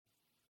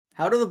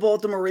How do the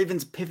Baltimore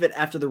Ravens pivot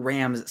after the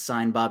Rams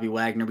sign Bobby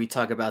Wagner? We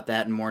talk about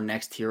that and more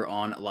next here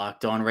on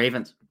Locked On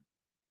Ravens.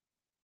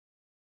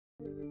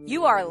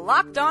 You are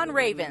Locked On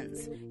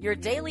Ravens, your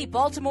daily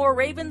Baltimore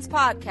Ravens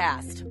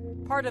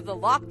podcast, part of the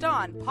Locked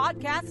On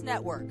Podcast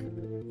Network.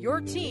 Your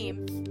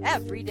team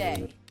every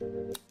day.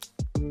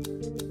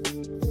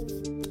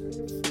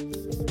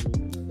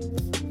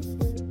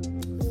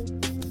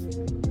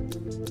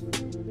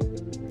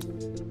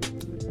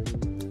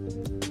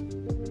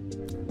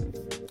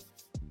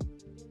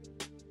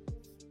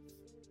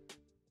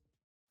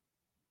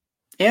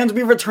 And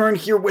we return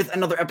here with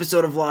another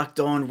episode of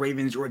Locked On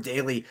Ravens, your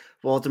daily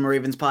Baltimore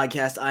Ravens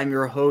podcast. I'm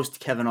your host,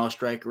 Kevin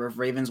Ostreicher of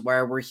Ravens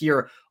Wire. We're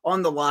here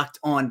on the Locked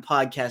On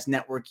Podcast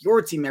Network,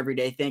 your team every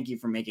day. Thank you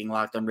for making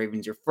Locked On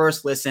Ravens your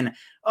first listen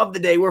of the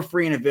day. We're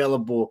free and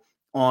available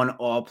on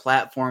all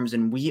platforms,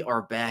 and we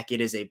are back. It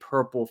is a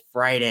Purple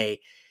Friday,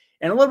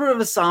 and a little bit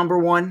of a somber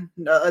one,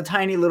 a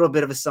tiny little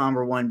bit of a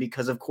somber one,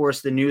 because, of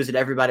course, the news that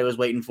everybody was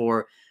waiting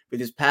for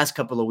this past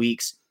couple of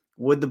weeks.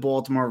 Would the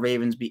Baltimore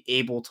Ravens be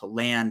able to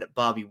land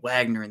Bobby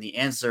Wagner? And the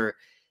answer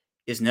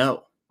is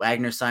no.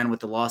 Wagner signed with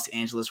the Los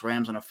Angeles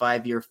Rams on a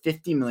 5-year,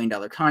 $50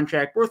 million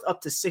contract worth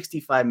up to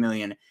 $65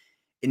 million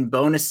in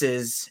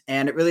bonuses.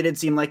 And it really did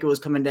seem like it was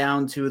coming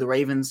down to the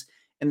Ravens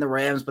and the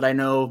Rams. But I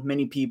know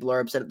many people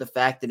are upset at the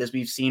fact that, as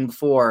we've seen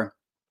before,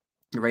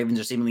 the Ravens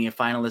are seemingly a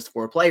finalist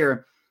for a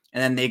player,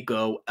 and then they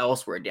go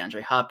elsewhere.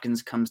 DeAndre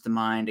Hopkins comes to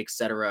mind,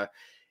 etc.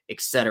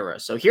 etc.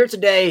 So here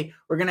today,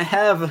 we're going to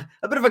have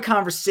a bit of a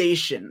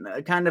conversation,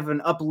 kind of an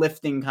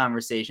uplifting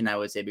conversation, I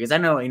would say, because I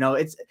know,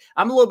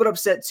 I'm a little bit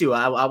upset too.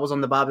 I was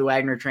on the Bobby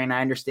Wagner train. I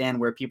understand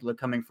where people are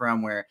coming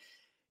from, where,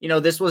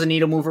 this was a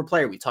needle mover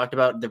player. We talked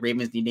about the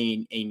Ravens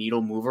needing a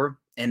needle mover,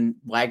 and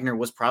Wagner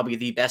was probably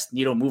the best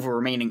needle mover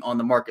remaining on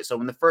the market.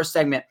 So in the first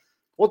segment,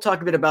 we'll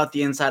talk a bit about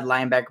the inside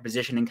linebacker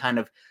position and kind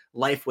of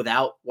life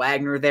without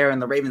Wagner there.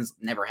 And the Ravens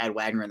never had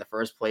Wagner in the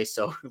first place,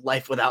 so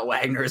life without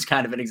Wagner is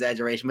kind of an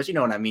exaggeration, but you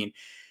know what I mean.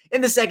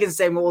 In the second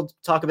segment, we'll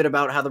talk a bit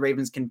about how the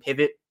Ravens can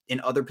pivot in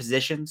other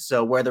positions,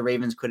 so where the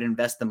Ravens could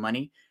invest the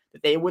money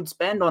that they would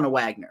spend on a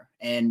Wagner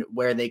and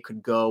where they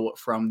could go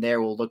from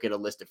there. We'll look at a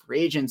list of free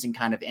agents and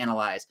kind of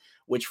analyze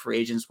which free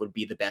agents would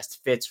be the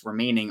best fits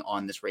remaining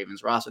on this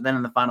Ravens roster. Then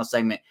in the final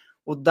segment,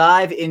 we'll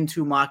dive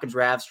into mock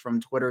drafts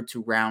from Twitter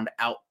to round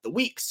out the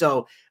week.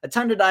 So a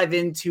ton to dive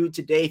into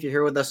today. If you're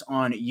here with us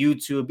on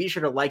YouTube, be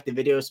sure to like the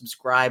video,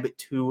 subscribe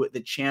to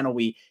the channel.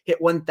 We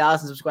hit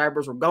 1,000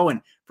 subscribers. We're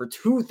going for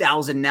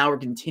 2,000 now. We're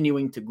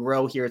continuing to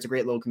grow here. It's a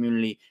great little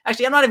community.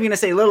 Actually, I'm not even going to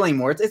say little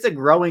anymore. It's a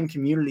growing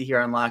community here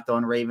on Locked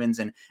On Ravens,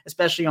 and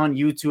especially on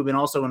YouTube and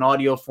also in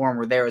audio form.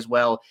 We're there as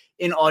well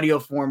in audio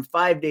form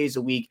 5 days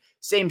a week.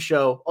 Same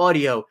show,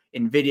 audio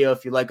and video.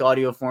 If you like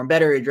audio form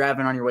better, you're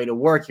driving on your way to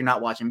work, you're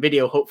not watching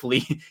video,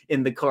 hopefully,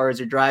 in the car as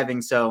you're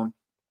driving. So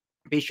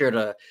be sure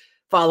to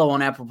follow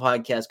on Apple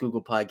Podcasts,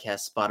 Google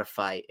Podcasts,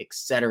 Spotify,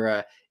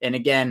 etc. And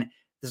again,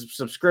 the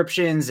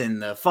subscriptions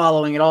and the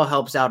following, it all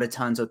helps out a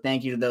ton. So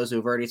thank you to those who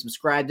have already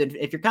subscribed.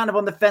 If you're kind of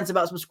on the fence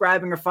about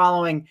subscribing or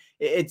following,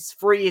 it's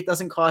free. It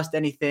doesn't cost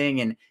anything,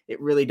 and it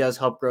really does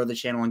help grow the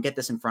channel and get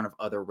this in front of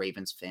other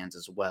Ravens fans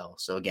as well.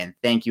 So again,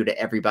 thank you to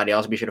everybody.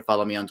 Also be sure to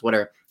follow me on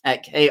Twitter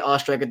at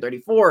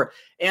KOstriker34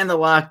 and the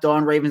Locked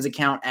On Ravens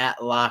account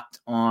at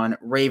Locked On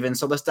Ravens.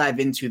 So let's dive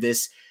into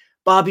this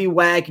Bobby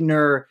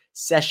Wagner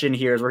session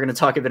here, as we're going to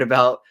talk a bit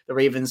about the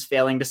Ravens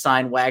failing to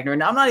sign Wagner.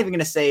 Now, I'm not even going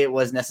to say it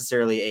was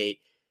necessarily a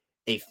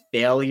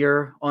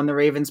failure on the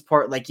Ravens'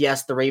 part. Like,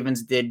 yes, the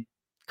Ravens did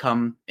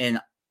come in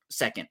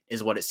second,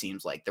 is what it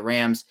seems like. The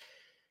Rams,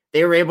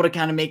 they were able to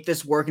kind of make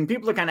this work, and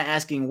people are kind of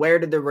asking, where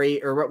did the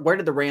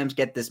Rams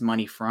get this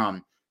money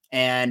from?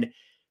 And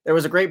there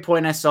was a great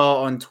point I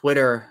saw on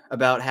Twitter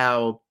about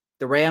how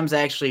the Rams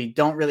actually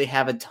don't really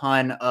have a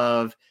ton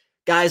of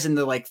guys in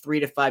the like $3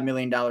 to $5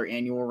 million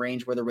annual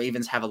range, where the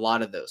Ravens have a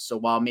lot of those. So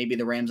while maybe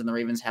the Rams and the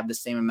Ravens have the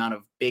same amount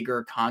of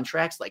bigger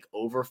contracts, like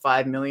over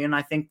 $5 million,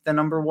 I think the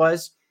number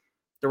was,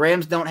 the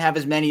Rams don't have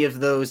as many of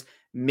those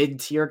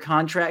mid-tier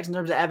contracts in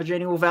terms of average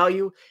annual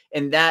value.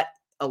 And that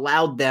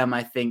allowed them,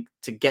 I think,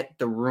 to get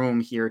the room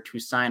here to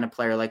sign a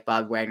player like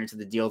Bob Wagner to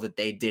the deal that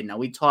they did. Now,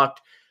 we talked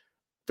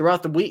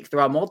throughout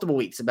multiple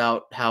weeks,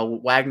 about how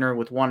Wagner,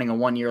 with wanting a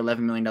 1-year, $11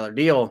 million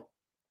deal,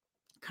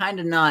 kind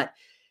of not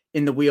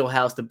in the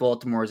wheelhouse that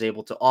Baltimore is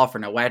able to offer.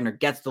 Now, Wagner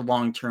gets the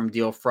long-term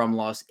deal from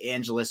Los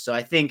Angeles. So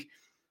I think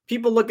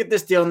people look at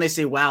this deal and they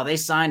say, wow, they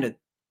signed a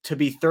to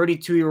be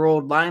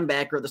 32-year-old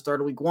linebacker at the start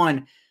of week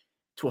 1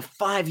 to a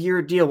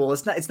 5-year deal. Well,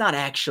 it's not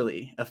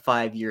actually a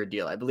 5-year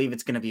deal. I believe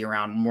it's going to be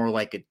around more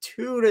like a $2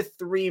 to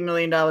 $3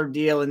 million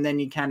deal. And then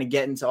you kind of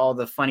get into all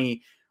the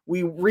funny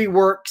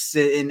reworks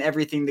and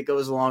everything that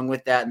goes along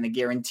with that, and the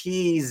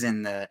guarantees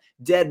and the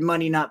dead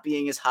money not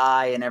being as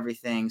high and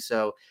everything.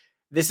 So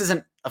this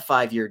isn't a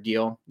 5-year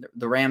deal.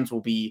 The Rams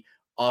will be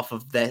off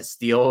of this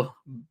deal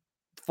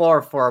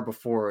far, far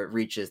before it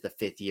reaches the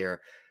 5th year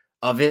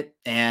of it.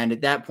 And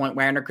at that point,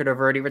 Wagner could have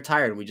already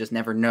retired. We just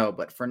never know.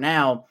 But for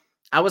now,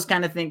 I was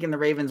kind of thinking the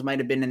Ravens might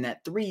have been in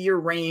that 3-year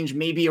range,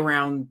 maybe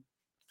around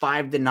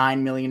 $5 to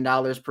 $9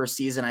 million per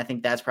season. I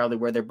think that's probably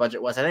where their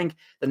budget was. I think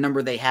the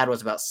number they had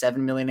was about $7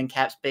 million in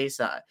cap space.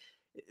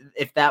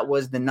 If that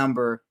was the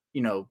number,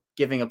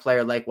 giving a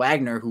player like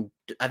Wagner, who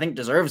I think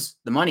deserves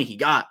the money he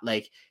got,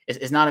 like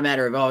it's not a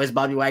matter of, is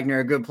Bobby Wagner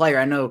a good player?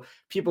 I know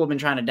people have been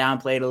trying to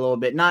downplay it a little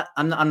bit.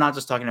 I'm not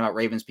just talking about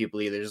Ravens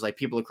people either. There's like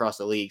people across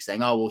the league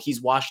saying, oh, well,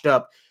 he's washed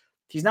up.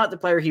 He's not the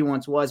player he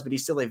once was, but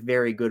he's still a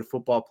very good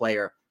football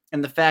player.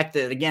 And the fact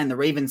that, again, the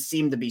Ravens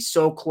seem to be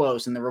so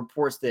close, and the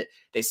reports that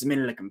they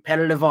submitted a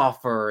competitive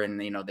offer, and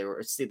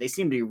they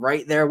seem to be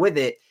right there with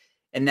it,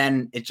 and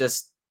then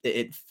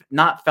it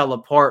not fell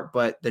apart,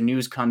 but the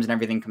news comes and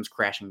everything comes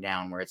crashing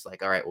down, where it's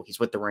like, all right, well, he's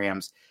with the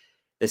Rams.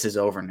 This is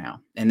over now.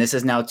 And this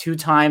is now 2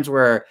 times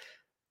where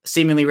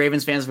seemingly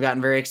Ravens fans have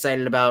gotten very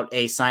excited about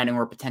a signing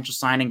or a potential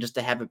signing just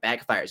to have it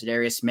backfire.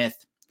 Darius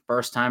Smith,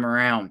 first time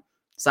around,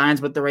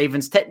 signs with the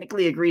Ravens,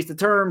 technically agrees to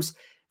terms,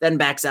 then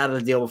backs out of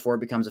the deal before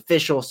it becomes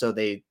official. So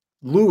they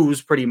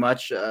lose pretty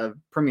much a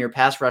premier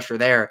pass rusher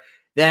there.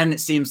 Then it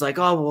seems like,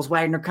 oh, well, is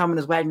Wagner coming?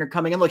 Is Wagner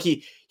coming? And look,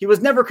 he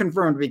was never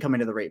confirmed to be coming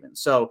to the Ravens.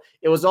 So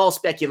it was all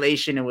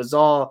speculation. It was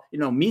all,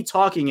 me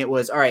talking. It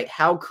was, all right,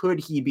 how could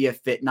he be a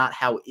fit? Not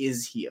how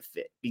is he a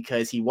fit?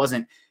 Because he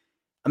wasn't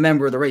a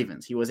member of the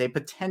Ravens. He was a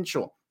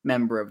potential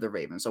member of the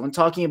Ravens. So when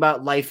talking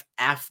about life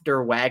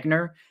after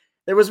Wagner,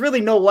 there was really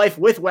no life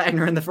with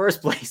Wagner in the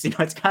first place.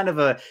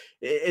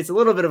 It's a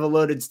little bit of a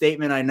loaded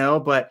statement, I know,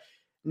 but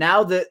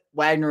now that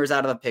Wagner is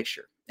out of the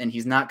picture and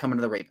he's not coming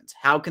to the Ravens,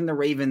 how can the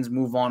Ravens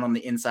move on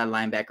the inside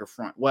linebacker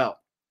front? Well,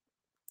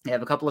 they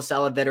have a couple of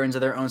solid veterans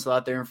of their own still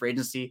out there in free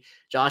agency,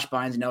 Josh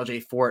Bynes and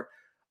LJ Fort.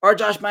 Are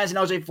Josh Bynes and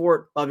LJ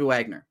Fort Bobby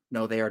Wagner?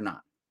 No, they are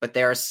not. But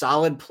they are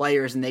solid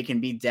players and they can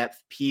be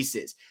depth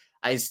pieces.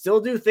 I still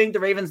do think the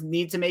Ravens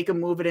need to make a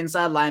move at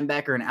inside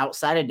linebacker, an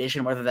outside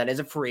addition, whether that is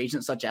a free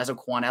agent such as a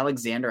Quan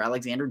Alexander,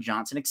 Alexander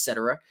Johnson,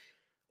 etc.,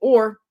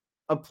 or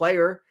a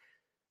player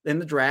in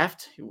the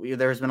draft.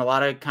 There's been a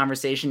lot of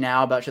conversation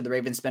now about should the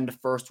Ravens spend a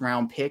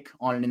first-round pick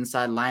on an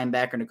inside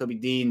linebacker, Nakobe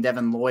Dean,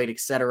 Devin Lloyd,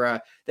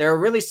 etc. There are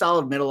really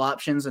solid middle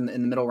options in the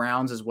middle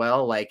rounds as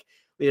well, like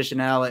Leah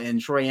Chanel and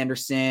Troy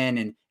Anderson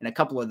and a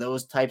couple of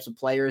those types of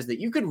players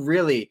that you could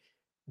really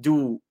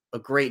do a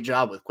great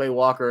job with. Quay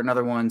Walker,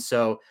 another one.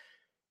 So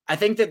I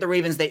think that the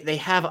Ravens, they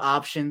have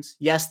options.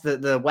 Yes,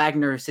 the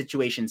Wagner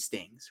situation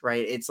stings,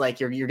 right? It's like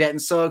you're getting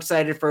so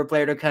excited for a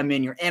player to come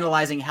in. You're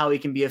analyzing how he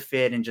can be a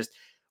fit and just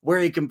where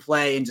he can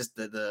play and just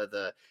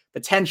the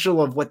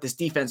potential of what this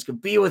defense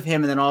could be with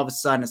him. And then all of a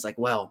sudden it's like,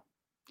 well,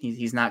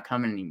 he's not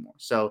coming anymore.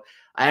 So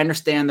I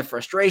understand the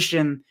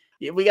frustration.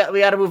 We got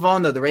to move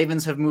on, though. The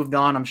Ravens have moved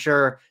on. I'm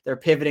sure they're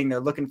pivoting. They're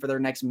looking for their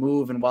next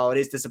move. And while it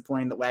is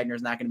disappointing that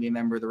Wagner's not going to be a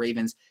member of the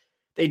Ravens,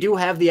 they do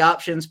have the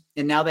options,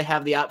 and now they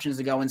have the options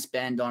to go and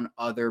spend on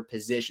other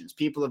positions.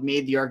 People have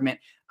made the argument.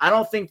 I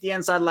don't think the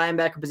inside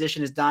linebacker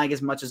position is dying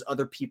as much as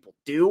other people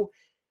do,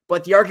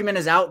 but the argument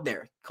is out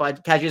there.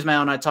 Kaji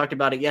Ismail and I talked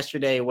about it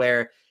yesterday,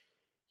 where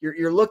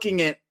you're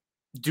looking at,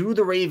 do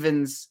the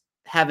Ravens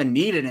have a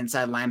need an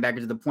inside linebacker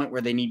to the point where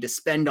they need to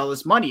spend all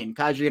this money? And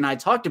Kaji and I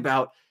talked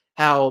about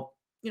how,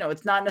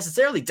 it's not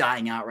necessarily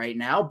dying out right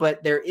now,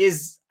 but there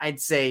is, I'd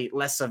say,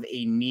 less of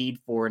a need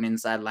for an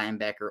inside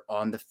linebacker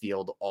on the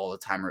field all the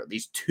time, or at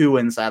least 2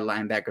 inside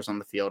linebackers on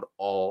the field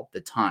all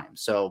the time.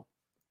 So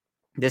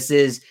this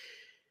is,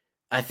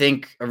 I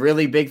think, a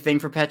really big thing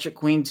for Patrick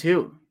Queen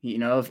too.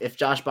 If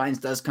Josh Bynes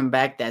does come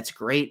back, that's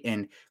great.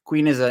 And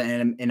Queen is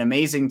an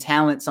amazing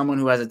talent, someone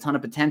who has a ton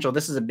of potential.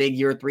 This is a big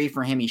year 3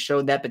 for him. He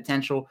showed that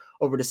potential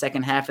over the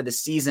second half of the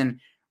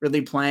season,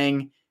 really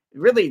playing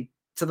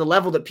to the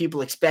level that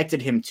people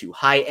expected him to.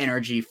 High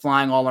energy,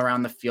 flying all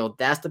around the field.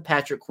 That's the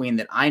Patrick Queen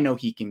that I know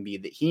he can be,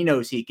 that he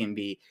knows he can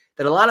be,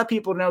 that a lot of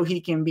people know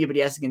he can be, but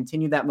he has to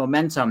continue that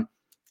momentum.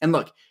 And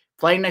look,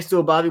 playing next to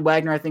a Bobby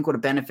Wagner, I think, would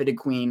have benefited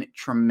Queen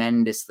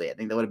tremendously. I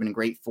think that would have been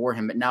great for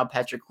him. But now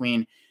Patrick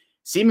Queen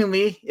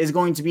seemingly is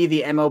going to be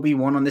the MLB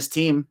 1 on this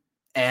team.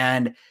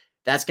 And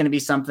that's going to be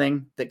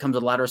something that comes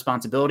with a lot of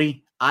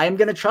responsibility. I am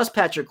going to trust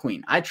Patrick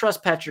Queen. I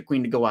trust Patrick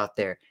Queen to go out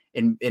there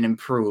and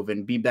improve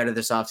and be better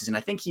this offseason. I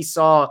think he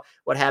saw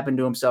what happened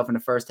to himself in the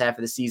first half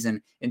of the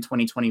season in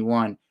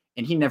 2021,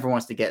 and he never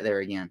wants to get there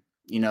again.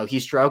 He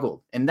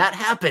struggled, and that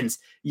happens.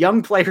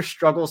 Young players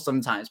struggle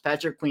sometimes.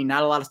 Patrick Queen,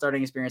 not a lot of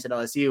starting experience at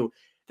LSU.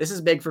 This is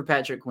big for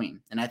Patrick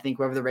Queen, and I think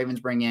whoever the Ravens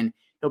bring in,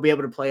 he'll be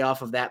able to play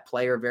off of that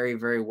player very,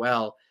 very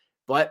well.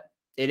 But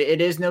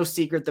it is no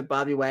secret that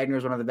Bobby Wagner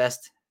is one of the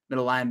best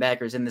middle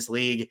linebackers in this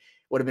league.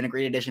 Would have been a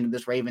great addition to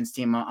this Ravens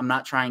team. I'm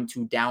not trying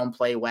to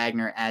downplay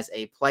Wagner as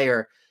a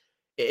player.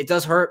 It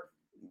does hurt.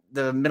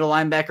 The middle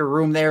linebacker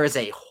room there as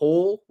a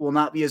whole will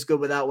not be as good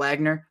without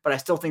Wagner, but I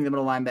still think the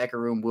middle linebacker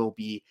room will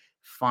be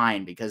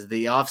fine, because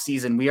the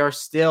offseason, we are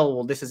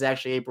still, this is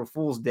actually April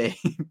Fool's Day,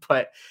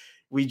 but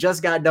we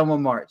just got done with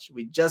March.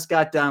 We just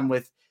got done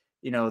with,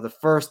 the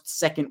first,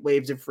 second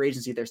waves of free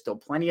agency. There's still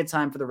plenty of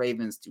time for the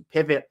Ravens to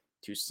pivot,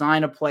 to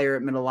sign a player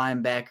at middle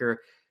linebacker,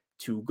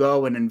 to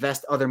go and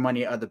invest other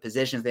money at other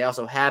positions. They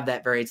also have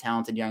that very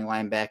talented young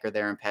linebacker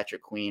there in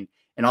Patrick Queen,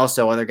 and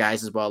also other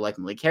guys as well, like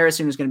Malik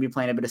Harrison, who's going to be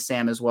playing a bit of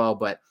Sam as well.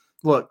 But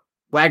look,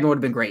 Wagner would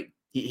have been great.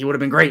 He would have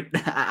been great.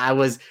 I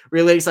was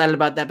really excited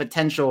about that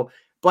potential,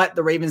 but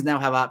the Ravens now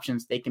have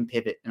options. They can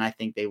pivot, and I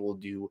think they will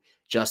do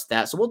just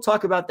that. So we'll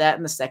talk about that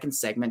in the second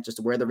segment, just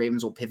where the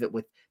Ravens will pivot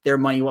with their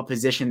money, what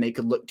position they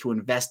could look to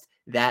invest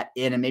that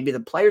in, and maybe the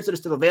players that are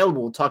still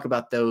available. We'll talk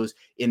about those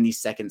in the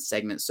second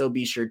segment. So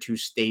be sure to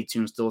stay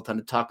tuned. Still a ton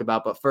to talk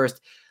about. But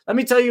first, let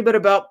me tell you a bit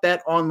about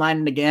Bet Online.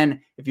 And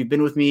again, if you've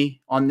been with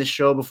me on this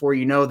show before,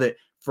 you know that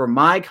for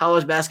my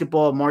college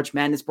basketball March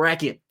Madness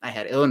bracket, I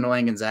had Illinois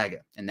and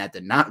Gonzaga, and that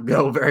did not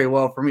go very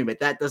well for me. But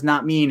that does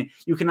not mean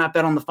you cannot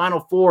bet on the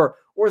Final Four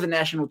or the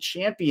national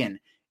champion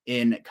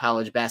in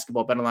college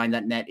basketball.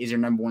 BetOnline.net is your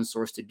number one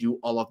source to do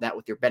all of that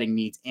with your betting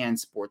needs and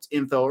sports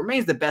info. It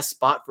remains the best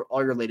spot for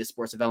all your latest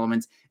sports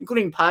developments,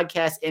 including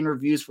podcasts and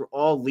reviews for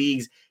all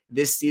leagues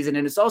this season.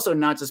 And it's also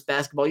not just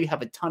basketball. You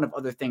have a ton of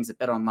other things that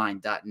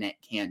BetOnline.net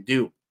can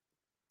do,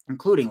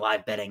 including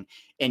live betting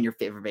and your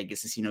favorite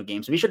Vegas casino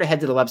games. So be sure to head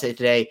to the website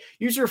today.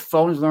 Use your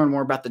phone to learn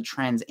more about the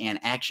trends and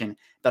action.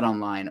 Bet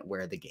online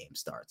where the game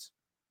starts.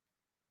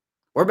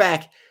 We're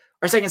back.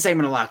 Our second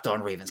segment of Locked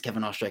On Ravens.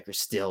 Kevin Oestreicher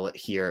still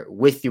here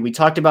with you. We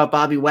talked about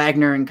Bobby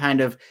Wagner and kind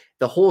of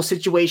the whole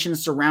situation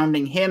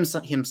surrounding him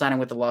signing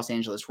with the Los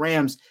Angeles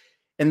Rams,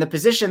 and the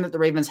position that the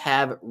Ravens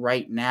have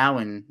right now,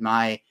 and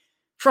my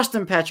trust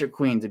in Patrick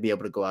Queen to be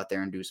able to go out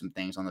there and do some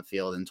things on the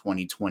field in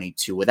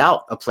 2022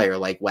 without a player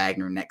like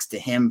Wagner next to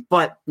him.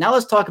 But now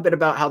let's talk a bit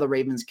about how the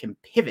Ravens can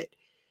pivot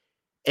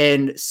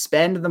and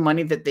spend the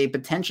money that they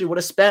potentially would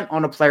have spent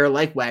on a player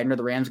like Wagner.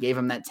 The Rams gave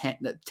him that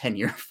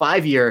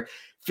 5-year,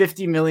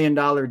 $50 million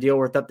deal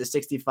worth up to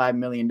 $65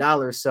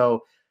 million.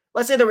 So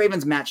let's say the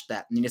Ravens matched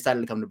that and he decided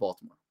to come to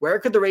Baltimore. Where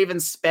could the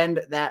Ravens spend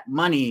that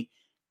money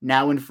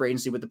now in free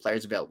agency with the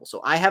players available?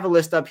 So I have a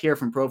list up here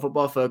from Pro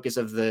Football Focus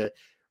of the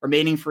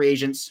remaining free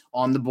agents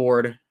on the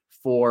board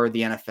for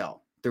the NFL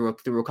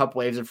through a couple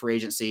waves of free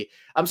agency.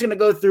 I'm just going to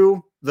go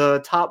through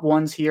the top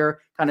ones here,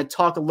 kind of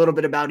talk a little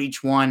bit about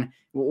each one.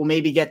 We'll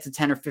maybe get to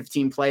 10 or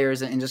 15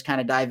 players and just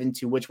kind of dive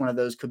into which one of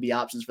those could be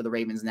options for the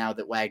Ravens now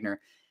that Wagner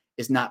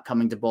is not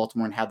coming to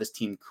Baltimore and how this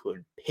team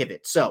could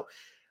pivot. So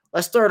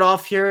let's start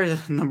off here.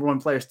 Number one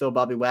player still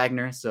Bobby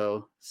Wagner,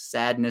 so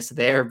sadness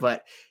there.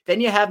 But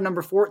then you have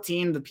number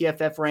 14, the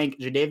PFF rank,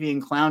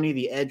 Jadeveon Clowney,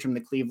 the edge from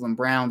the Cleveland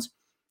Browns.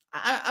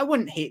 I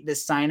wouldn't hate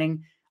this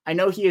signing. I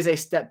know he is a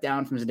step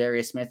down from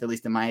Zadarius Smith, at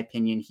least in my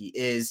opinion he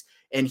is.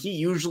 And he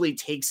usually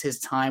takes his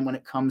time when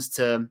it comes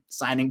to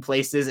signing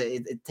places.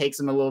 It takes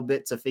him a little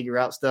bit to figure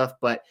out stuff.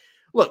 But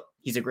look,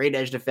 he's a great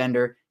edge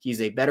defender. He's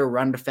a better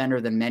run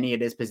defender than many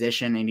at his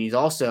position. And he's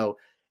also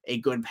a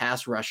good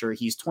pass rusher.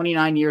 He's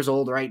 29 years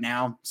old right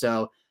now.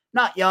 So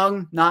not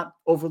young, not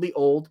overly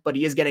old, but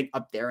he is getting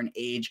up there in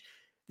age.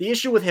 The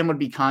issue with him would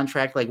be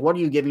contract. Like, what are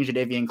you giving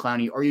Jadeveon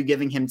Clowney? Are you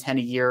giving him 10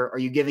 a year? Are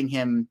you giving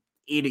him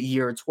 8 a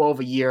year,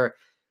 12 a year?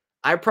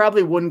 I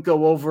probably wouldn't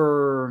go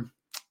over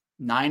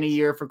 9 a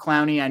year for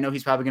Clowney. I know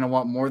he's probably going to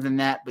want more than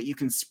that, but you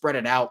can spread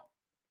it out.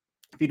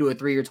 If you do a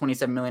 3-year,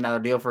 $27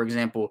 million deal, for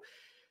example,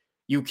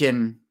 you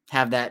can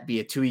have that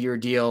be a 2-year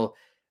deal.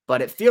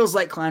 But it feels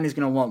like Clowney's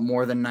going to want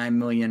more than $9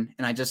 million.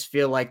 And I just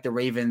feel like the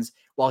Ravens,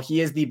 while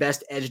he is the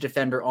best edge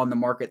defender on the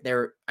market,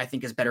 there, I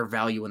think, is better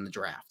value in the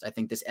draft. I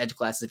think this edge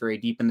class is very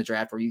deep in the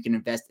draft where you can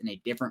invest in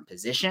a different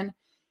position.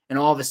 And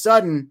all of a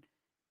sudden,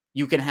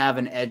 you can have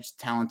an edge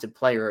talented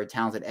player, or a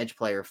talented edge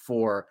player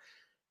for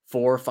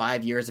 4 or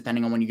 5 years,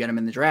 depending on when you get him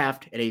in the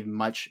draft, at a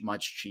much,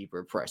 much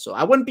cheaper price. So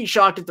I wouldn't be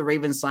shocked if the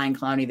Ravens sign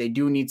Clowney. They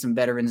do need some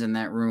veterans in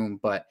that room.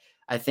 But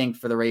I think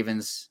for the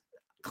Ravens,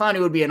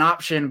 Clowney would be an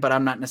option, but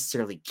I'm not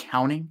necessarily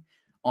counting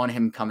on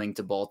him coming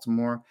to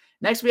Baltimore.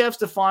 Next, we have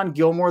Stephon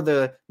Gilmore,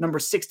 the number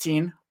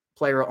 16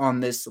 player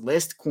on this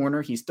list,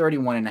 corner. He's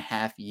 31 and a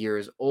half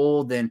years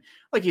old, and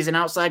like, he's an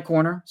outside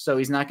corner, so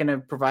he's not going to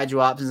provide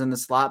you options in the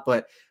slot.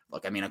 But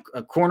look, I mean,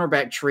 a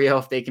cornerback trio,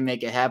 if they can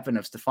make it happen,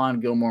 of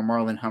Stephon Gilmore,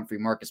 Marlon Humphrey,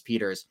 Marcus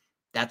Peters,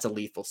 that's a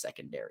lethal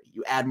secondary.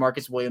 You add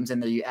Marcus Williams in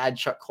there, you add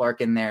Chuck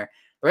Clark in there.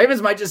 The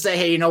Ravens might just say,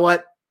 hey, you know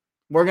what?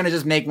 We're going to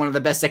just make one of the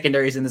best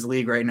secondaries in this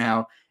league right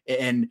now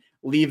and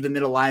leave the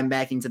middle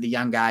linebacking to the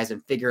young guys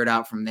and figure it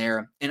out from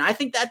there. And I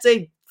think that's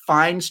a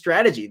fine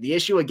strategy. The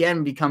issue,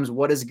 again, becomes,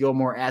 what is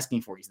Gilmore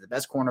asking for? He's the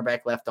best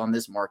cornerback left on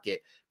this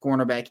market.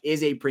 Cornerback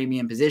is a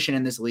premium position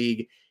in this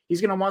league.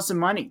 He's going to want some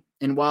money.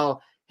 And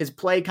while his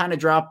play kind of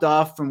dropped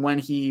off from when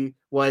he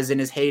was in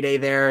his heyday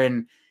there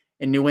in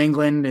New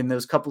England in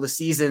those couple of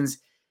seasons,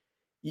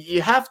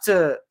 you have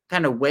to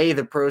kind of weigh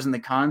the pros and the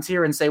cons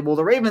here and say, well,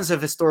 the Ravens have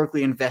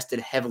historically invested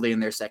heavily in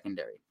their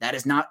secondary. That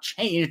has not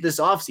changed this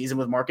offseason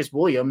with Marcus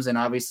Williams. And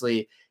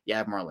obviously, you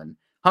have Marlon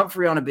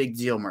Humphrey on a big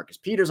deal, Marcus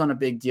Peters on a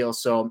big deal.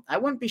 So I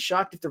wouldn't be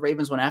shocked if the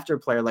Ravens went after a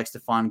player like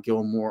Stephon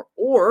Gilmore,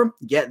 or,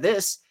 get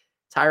this,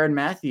 Tyrann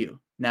Mathieu.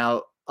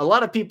 Now, a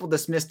lot of people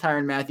dismissed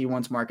Tyrann Mathieu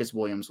once Marcus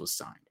Williams was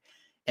signed.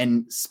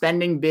 And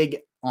spending big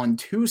on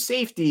 2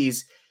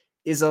 safeties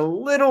is a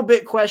little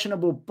bit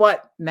questionable,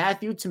 but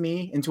Mathieu, to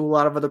me, and to a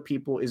lot of other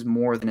people, is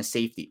more than a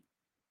safety.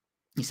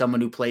 He's someone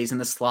who plays in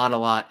the slot a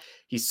lot.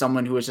 He's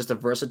someone who is just a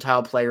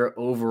versatile player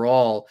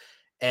overall.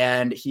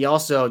 And he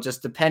also,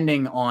 just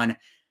depending on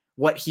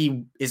what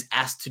he is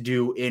asked to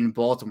do in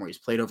Baltimore. He's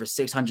played over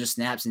 600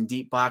 snaps in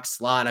deep box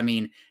slot. I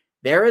mean,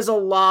 there are a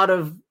lot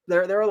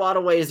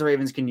of ways the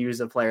Ravens can use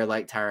a player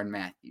like Tyrann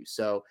Mathieu.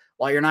 So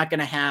while you're not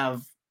going to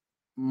have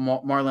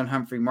Marlon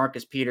Humphrey,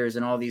 Marcus Peters,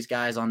 and all these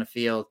guys on the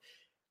field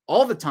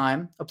all the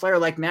time, a player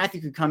like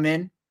Mathieu could come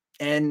in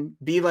and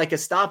be like a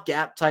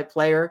stopgap type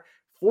player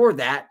for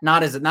that.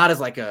 Not as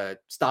like a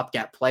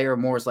stopgap player,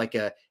 more as like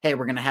a, hey,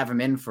 we're going to have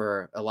him in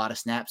for a lot of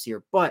snaps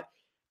here. But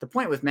the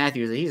point with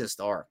Mathieu is that he's a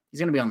star. He's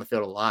going to be on the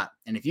field a lot.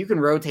 And if you can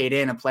rotate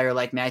in a player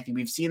like Mathieu,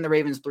 we've seen the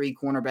Ravens 3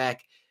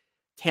 cornerback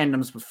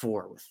tandems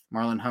before with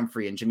Marlon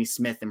Humphrey and Jimmy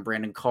Smith and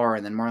Brandon Carr,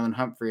 and then Marlon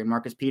Humphrey and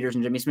Marcus Peters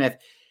and Jimmy Smith.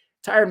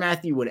 Tyrann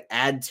Mathieu would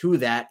add to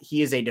that.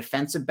 He is a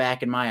defensive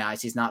back in my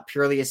eyes. He's not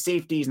purely a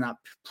safety. He's not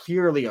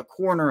purely a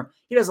corner.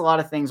 He does a lot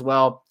of things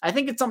well. I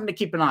think it's something to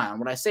keep an eye on.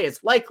 When I say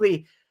it's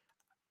likely,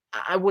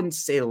 I wouldn't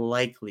say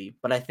likely,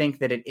 but I think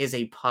that it is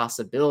a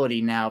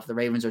possibility now if the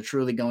Ravens are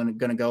truly going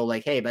to go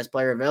like, hey, best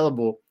player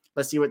available,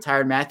 let's see what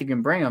Tyrann Mathieu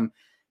can bring him,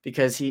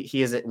 because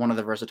he is one of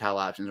the versatile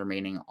options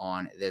remaining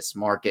on this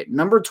market.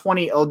 Number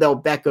 20,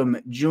 Odell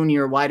Beckham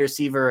Jr., wide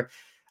receiver.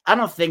 I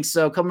don't think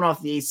so. Coming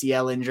off the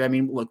ACL injury, I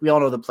mean, look, we all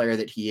know the player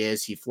that he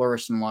is. He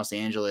flourished in Los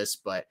Angeles,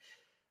 but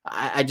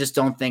I just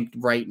don't think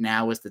right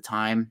now is the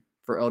time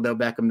for Odell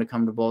Beckham to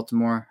come to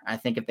Baltimore. I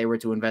think if they were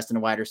to invest in a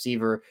wide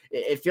receiver,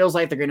 it feels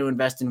like they're going to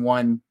invest in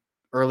one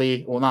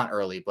early. Well, not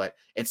early, but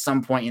at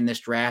some point in this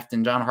draft.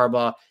 And John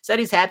Harbaugh said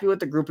he's happy with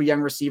the group of young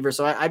receivers.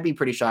 So I'd be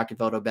pretty shocked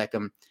if Odell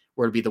Beckham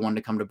were to be the one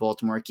to come to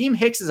Baltimore. Akeem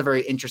Hicks is a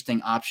very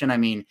interesting option. I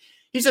mean,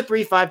 he's a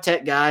 3.5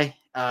 tech guy.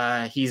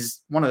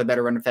 He's one of the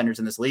better run defenders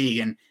in this league,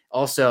 and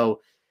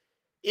also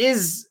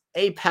is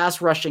a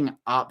pass rushing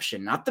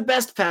option. Not the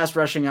best pass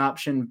rushing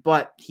option,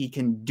 but he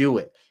can do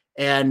it.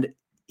 And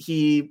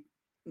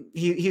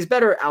he's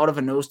better out of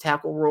a nose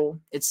tackle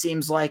role, it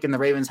seems like, and the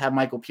Ravens have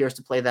Michael Pierce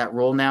to play that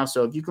role now.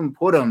 So if you can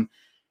put him,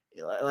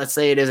 let's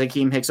say it is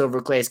Akeem Hicks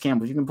over Calais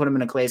Campbell, if you can put him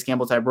in a Calais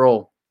Campbell type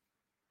role,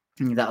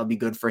 that would be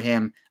good for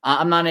him.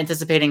 I'm not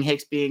anticipating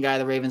Hicks being a guy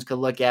the Ravens could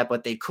look at,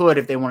 but they could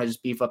if they want to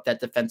just beef up that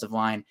defensive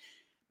line.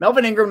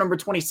 Melvin Ingram, number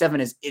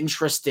 27, is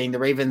interesting. The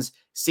Ravens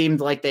seemed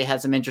like they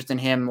had some interest in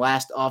him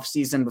last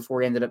offseason before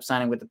he ended up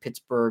signing with the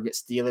Pittsburgh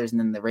Steelers, and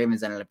then the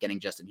Ravens ended up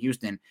getting Justin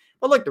Houston.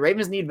 But look, the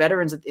Ravens need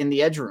veterans in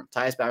the edge room.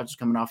 Tyus Bowers is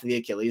coming off of the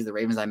Achilles. The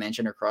Ravens, I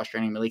mentioned, are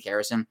cross-training Malik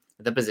Harrison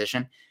at the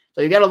position.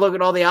 So you got to look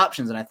at all the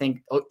options, and I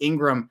think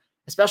Ingram,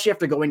 especially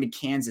after going to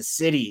Kansas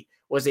City,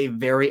 was a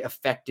very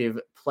effective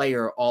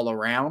player all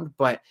around.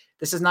 But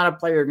this is not a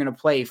player you're going to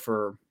play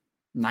for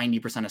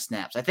 90% of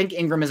snaps. I think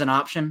Ingram is an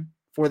option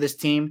for this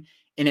team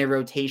in a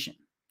rotation.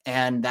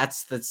 And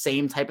that's the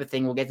same type of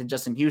thing we'll get to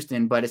Justin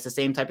Houston, but it's the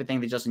same type of thing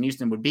that Justin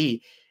Houston would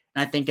be.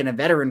 And I think in a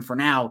veteran for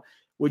now,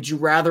 would you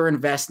rather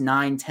invest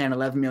 $9, $10,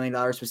 $11 million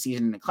per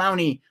season in a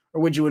Clowney,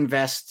 or would you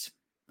invest,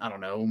 I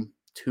don't know,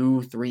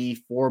 $2, $3,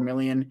 $4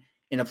 million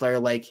in a player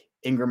like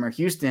Ingram or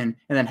Houston,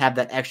 and then have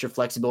that extra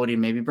flexibility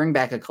and maybe bring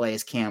back a Calais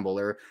Campbell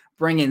or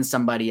bring in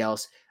somebody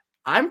else?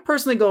 I'm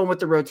personally going with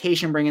the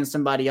rotation, bring in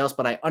somebody else,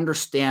 but I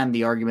understand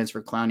the arguments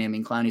for Clowney. I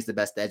mean, Clowney's the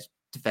best edge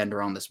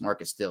defender on this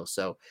market still.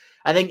 So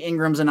I think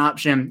Ingram's an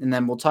option, and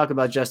then we'll talk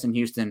about Justin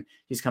Houston.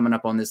 He's coming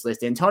up on this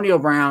list. Antonio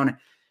Brown,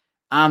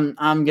 I'm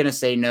going to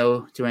say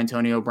no to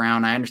Antonio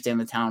Brown. I understand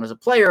the talent as a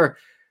player.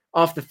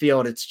 Off the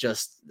field, it's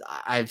just,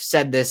 I've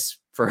said this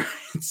for,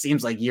 it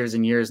seems like years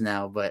and years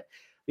now, but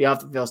the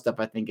off the field stuff,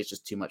 I think it's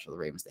just too much for the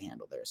Ravens to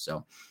handle there.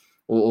 So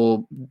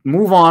we'll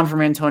move on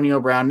from Antonio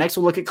Brown. Next,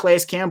 we'll look at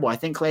Calais Campbell. I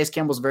think Calais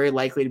Campbell's very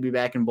likely to be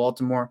back in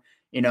Baltimore.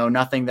 You know,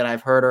 nothing that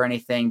I've heard or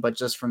anything, but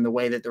just from the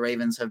way that the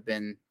Ravens have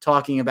been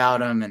talking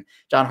about him, and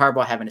John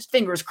Harbaugh having his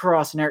fingers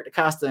crossed, and Eric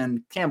DeCosta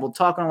and Campbell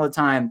talking all the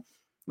time.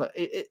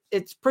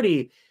 It's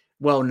pretty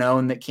well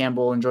known that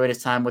Campbell enjoyed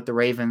his time with the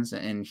Ravens,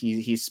 and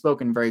he's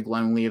spoken very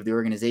glowingly of the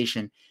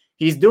organization.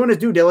 He's doing his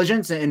due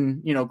diligence,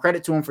 and, you know,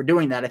 credit to him for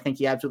doing that. I think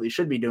he absolutely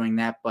should be doing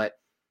that, but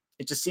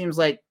it just seems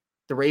like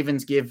the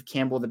Ravens give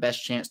Campbell the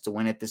best chance to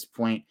win at this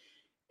point,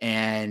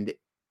 and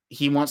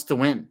he wants to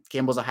win.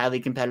 Campbell's a highly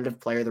competitive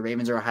player. The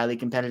Ravens are a highly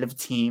competitive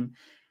team.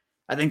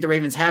 I think the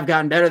Ravens have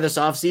gotten better this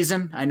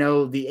offseason. I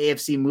know the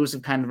AFC moves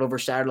have kind of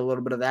overshadowed a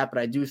little bit of that,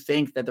 but I do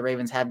think that the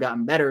Ravens have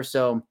gotten better.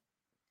 So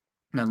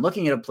when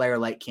looking at a player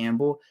like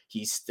Campbell,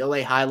 he's still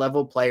a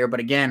high-level player, but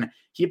again,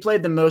 he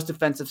played the most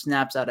defensive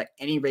snaps out of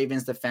any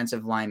Ravens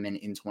defensive lineman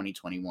in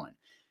 2021.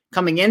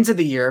 Coming into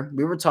the year,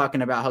 we were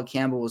talking about how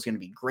Campbell was going to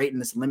be great in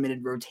this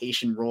limited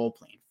rotation role,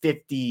 playing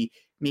 50,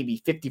 maybe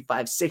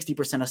 55,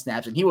 60% of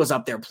snaps. And he was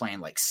up there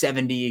playing like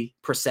 70%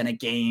 a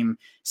game,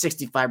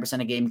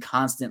 65% a game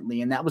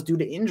constantly. And that was due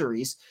to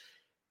injuries.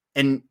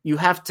 And you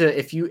have to,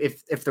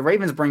 if the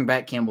Ravens bring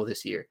back Campbell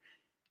this year,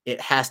 it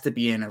has to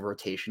be in a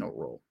rotational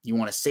role. You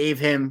want to save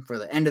him for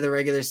the end of the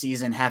regular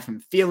season, have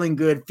him feeling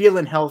good,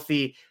 feeling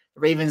healthy.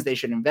 The Ravens, they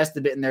should invest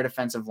a bit in their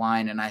defensive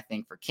line. And I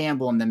think for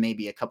Campbell and then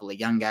maybe a couple of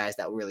young guys,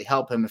 that will really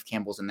help him if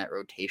Campbell's in that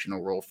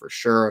rotational role for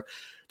sure.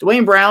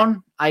 Duane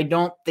Brown, I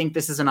don't think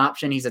this is an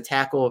option. He's a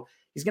tackle.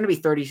 He's going to be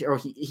 30, or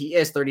he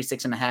is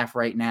 36 and a half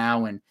right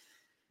now. And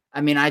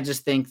I mean, I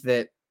just think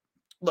that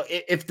look,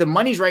 if the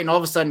money's right and all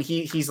of a sudden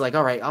he's like,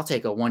 all right, I'll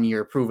take a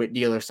 1-year prove it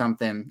deal or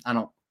something. I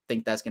don't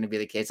think that's going to be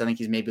the case. I think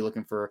he's maybe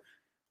looking for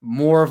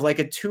more of like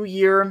a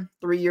 2-year,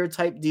 3-year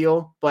type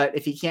deal. But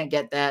if he can't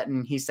get that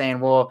and he's saying,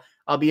 well,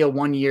 I'll be a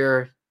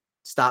 1-year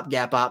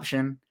stopgap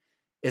option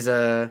is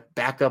a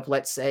backup,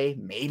 let's say,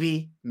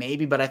 maybe.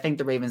 But I think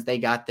the Ravens, they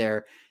got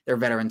their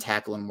veteran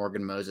tackle in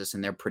Morgan Moses,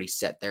 and they're pretty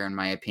set there, in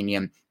my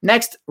opinion.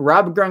 Next,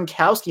 Rob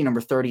Gronkowski,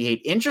 number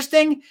 38.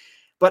 Interesting,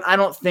 but I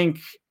don't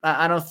think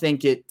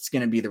it's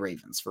going to be the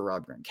Ravens for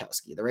Rob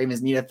Gronkowski. The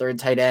Ravens need a third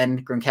tight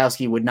end.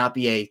 Gronkowski would not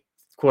be a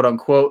quote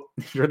unquote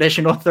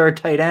traditional third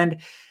tight end.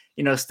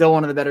 Still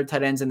one of the better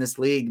tight ends in this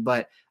league,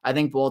 but I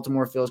think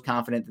Baltimore feels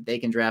confident that they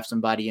can draft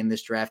somebody in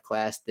this draft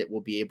class that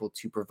will be able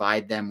to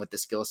provide them with the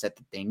skill set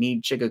that they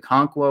need. Chig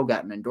Okonkwo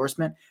got an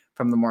endorsement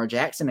from Lamar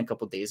Jackson a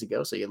couple days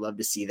ago, so you'd love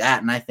to see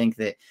that. And I think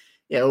that,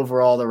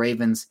 overall, the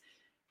Ravens,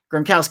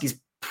 Gronkowski's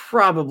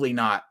probably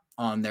not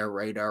on their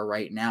radar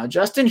right now.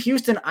 Justin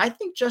Houston, I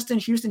think Justin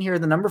Houston here,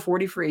 the number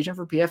 40 free agent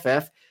for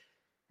PFF,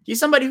 he's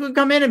somebody who could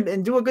come in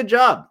and do a good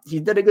job. He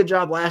did a good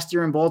job last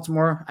year in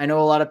Baltimore. I know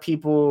a lot of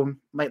people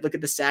might look at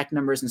the sack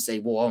numbers and say,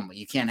 well,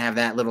 you can't have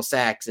that little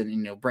sacks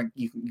and,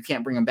 you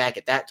can't bring them back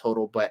at that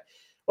total. But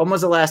when was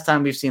the last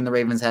time we've seen the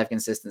Ravens have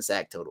consistent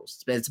sack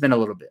totals? It's been a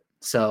little bit.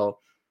 So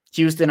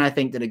Houston, I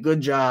think, did a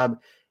good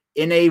job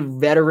in a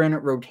veteran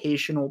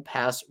rotational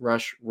pass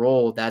rush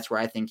role. That's where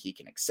I think he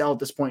can excel at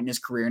this point in his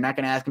career. Not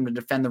going to ask him to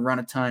defend the run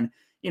a ton.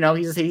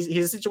 He's a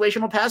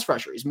situational pass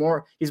rusher. He's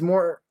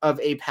more of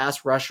a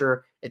pass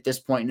rusher at this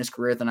point in his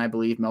career than I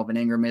believe Melvin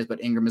Ingram is,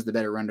 but Ingram is the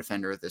better run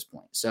defender at this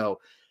point. So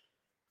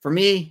for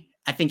me,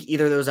 I think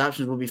either of those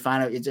options will be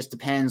fine. It just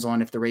depends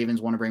on if the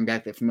Ravens want to bring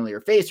back the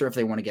familiar face or if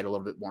they want to get a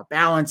little bit more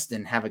balanced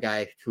and have a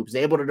guy who's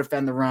able to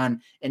defend the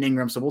run in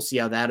Ingram. So we'll see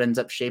how that ends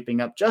up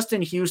shaping up.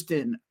 Justin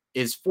Houston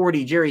is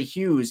 40. Jerry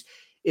Hughes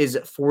is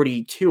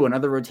 42,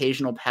 another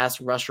rotational pass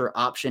rusher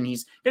option.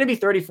 He's going to be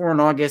 34 in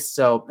August.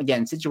 So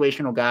again,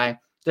 situational guy.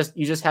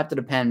 You just have to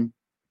depend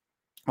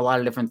a lot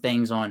of different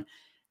things on,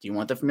 do you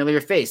want the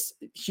familiar face?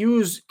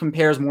 Hughes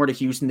compares more to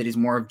Houston, that he's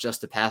more of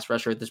just a pass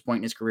rusher at this point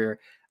in his career.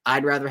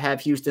 I'd rather have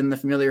Houston the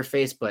familiar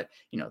face, but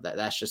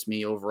that's just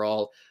me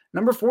overall.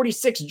 Number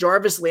 46,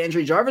 Jarvis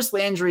Landry. Jarvis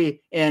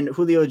Landry and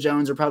Julio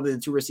Jones are probably the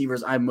two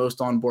receivers I'm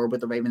most on board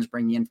with the Ravens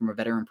bringing in from a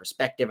veteran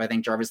perspective. I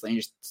think Jarvis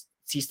Landry,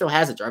 he still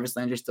has it. Jarvis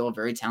Landry is still a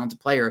very talented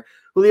player.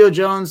 Julio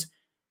Jones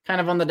kind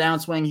of on the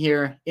downswing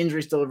here.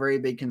 Injury still a very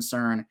big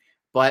concern,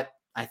 but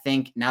I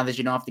think now that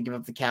you don't have to give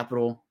up the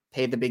capital,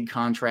 pay the big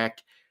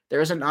contract,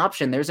 there's an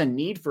option. There's a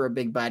need for a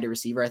big body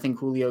receiver. I think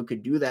Julio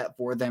could do that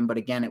for them. But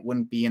again, it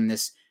wouldn't be in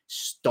this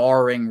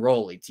starring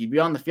role. He'd be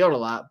on the field a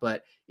lot,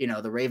 but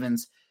the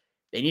Ravens,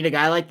 they need a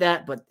guy like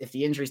that. But if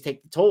the injuries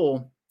take the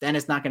toll, then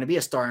it's not going to be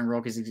a starring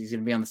role because he's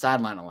going to be on the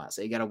sideline a lot.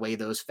 So you got to weigh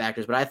those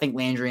factors. But I think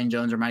Landry and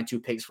Jones are my two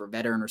picks for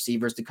veteran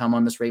receivers to come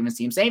on this Ravens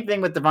team. Same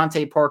thing with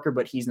Devontae Parker,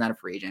 but he's not a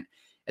free agent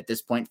at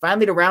this point.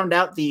 Finally, to round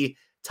out the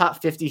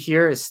top 50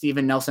 here is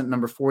Steven Nelson,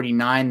 number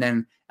 49.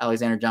 Then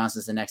Alexander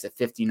Johnson's the next at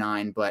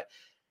 59. But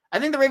I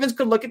think the Ravens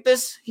could look at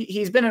this.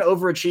 He's been an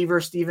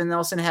overachiever, Steven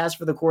Nelson has,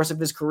 for the course of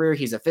his career.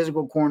 He's a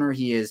physical corner.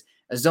 He is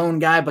a zone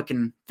guy, but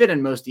can fit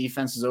in most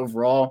defenses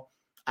overall.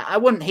 I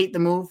wouldn't hate the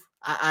move.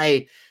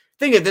 I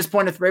think at this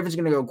point, if the Ravens are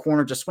going to go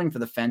corner, just swing for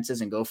the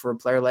fences and go for a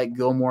player like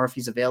Gilmore if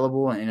he's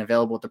available and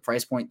available at the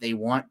price point they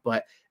want.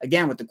 But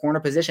again, with the corner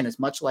position, it's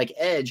much like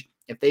edge.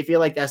 If they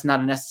feel like that's not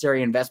a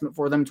necessary investment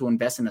for them to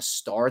invest in a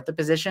star at the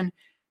position,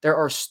 there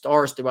are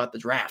stars throughout the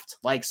draft,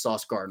 like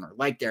Sauce Gardner,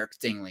 like Derek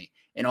Stingley,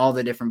 and all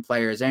the different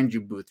players,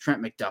 Andrew Booth,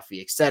 Trent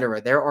McDuffie,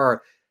 etc. There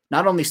are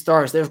not only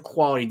stars, there's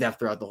quality depth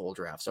throughout the whole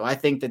draft. So I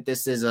think that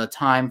this is a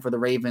time for the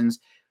Ravens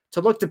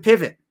to look to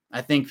pivot.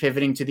 I think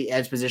pivoting to the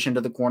edge position,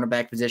 to the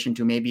cornerback position,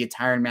 to maybe a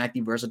Tyrann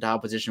Mathieu versatile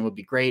position would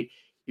be great.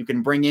 You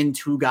can bring in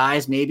two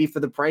guys maybe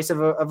for the price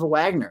of a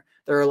Wagner.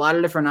 There are a lot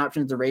of different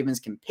options the Ravens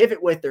can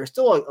pivot with. There's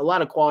still a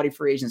lot of quality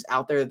free agents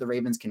out there that the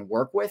Ravens can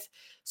work with.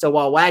 So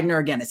while Wagner,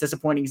 again, it's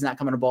disappointing he's not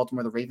coming to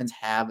Baltimore, the Ravens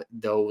have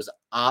those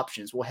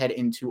options. We'll head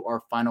into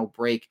our final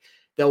break.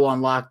 Though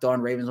on Locked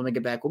On Ravens, when we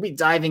get back, we'll be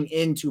diving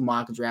into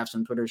mock drafts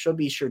on Twitter. So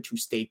be sure to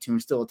stay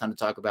tuned. Still a ton to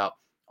talk about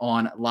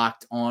on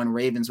Locked On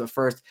Ravens. But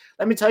first,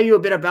 let me tell you a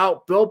bit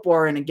about Built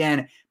Bar. And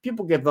again,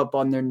 people give up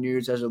on their New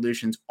Year's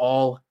resolutions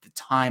all the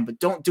time, but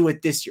don't do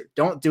it this year.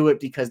 Don't do it,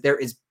 because there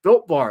is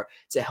Built Bar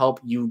to help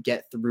you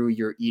get through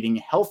your eating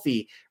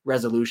healthy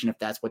resolution if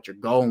that's what you're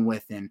going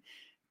with. And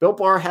Built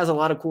Bar has a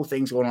lot of cool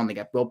things going on. They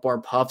got Built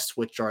Bar Puffs,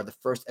 which are the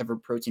first ever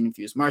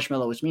protein-infused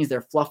marshmallow, which means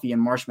they're fluffy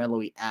and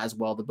marshmallowy as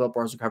well. The Built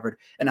Bars are covered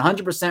in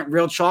 100%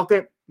 real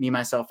chocolate. Me,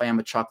 myself, I am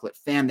a chocolate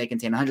fan. They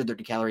contain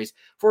 130 calories,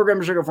 4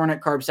 grams of sugar, 4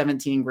 net carbs,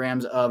 17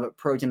 grams of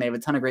protein. They have a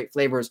ton of great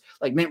flavors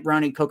like mint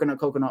brownie,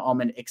 coconut,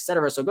 almond,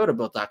 etc. So go to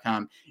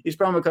Built.com. Use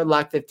promo code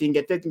LOCK15.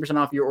 Get 15%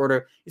 off your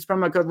order. Use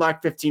promo code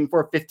LOCK15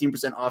 for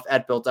 15% off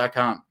at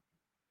Built.com.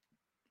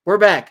 We're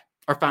back.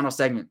 Our final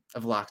segment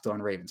of Locked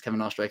On Ravens. Kevin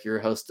Oestreicher, your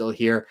host, still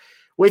here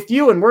with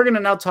you. And we're going to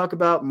now talk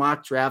about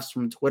mock drafts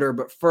from Twitter.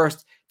 But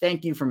first,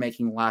 thank you for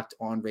making Locked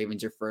On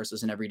Ravens your first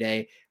listen every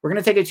day. We're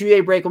going to take a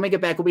 2-day break. When we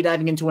get back, we'll be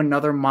diving into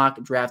another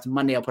mock draft.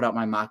 Monday, I'll put out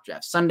my mock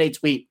draft Sunday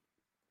tweet.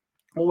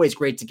 Always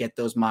great to get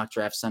those mock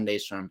draft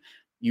Sundays from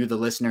you, the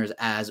listeners,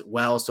 as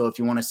well. So if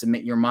you want to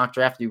submit your mock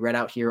draft to be read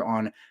out here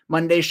on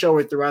Monday's show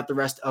or throughout the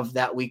rest of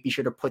that week, be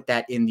sure to put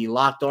that in the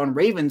Locked On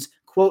Ravens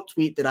quote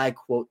tweet that I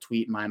quote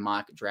tweet my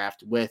mock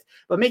draft with.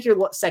 But make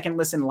your second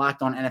listen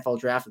Locked On NFL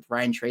Draft with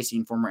Ryan Tracy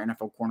and former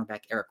NFL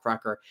cornerback Eric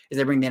Crocker as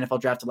they bring the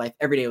NFL draft to life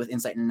every day with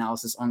insight and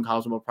analysis on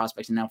college football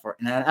prospects and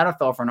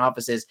NFL front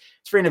offices.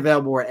 It's free and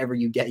available wherever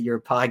you get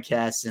your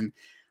podcasts. And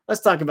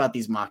let's talk about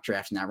these mock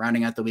drafts now.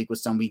 Rounding out the week with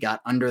some we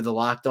got under the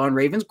Locked On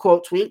Ravens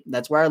quote tweet.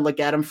 That's where I look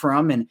at them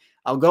from, and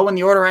I'll go in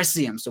the order I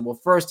see them. So we'll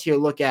first here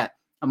look at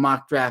a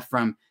mock draft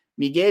from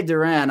Miguel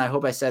Duran. I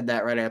hope I said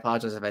that right. I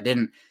apologize if I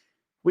didn't.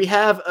 We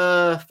have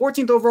a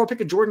 14th overall pick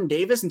of Jordan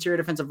Davis, interior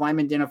defensive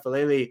lineman Daniel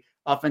Falele,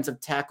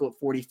 offensive tackle at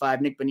 45,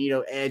 Nick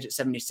Bonito, edge at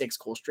 76,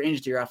 Cole Strange,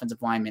 interior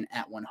offensive lineman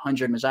at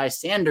 100, Majai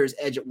Sanders,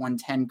 edge at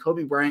 110,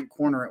 Kobe Bryant,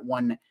 corner at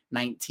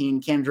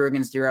 119, Cam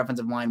Jurgens, interior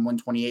offensive line,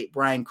 128,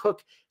 Brian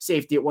Cook,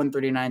 safety at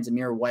 139,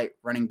 Zamir White,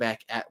 running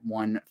back at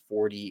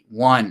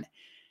 141.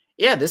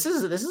 Yeah, this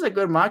is a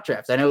good mock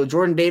draft. I know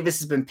Jordan Davis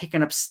has been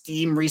picking up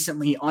steam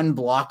recently,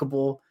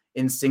 unblockable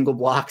in single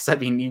blocks. I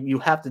mean, you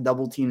have to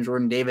double team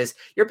Jordan Davis.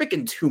 You're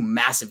picking two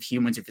massive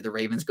humans if you're the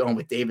Ravens going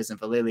with Davis and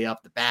Falele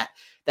off the bat.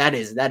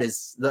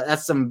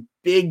 That's some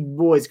big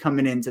boys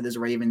coming into this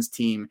Ravens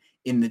team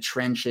in the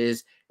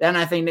trenches. Then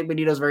I think Nick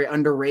Bonito is very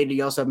underrated.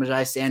 You also have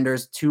Majai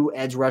Sanders, two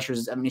edge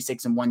rushers,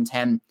 76 and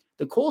 110.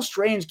 The Cole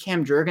Strange,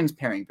 Cam Jurgens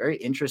pairing, very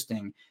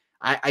interesting.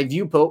 I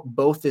view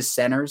both as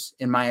centers,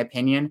 in my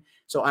opinion.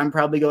 So I'm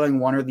probably going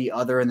one or the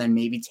other and then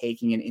maybe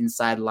taking an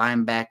inside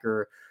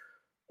linebacker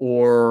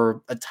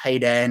or a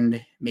tight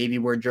end, maybe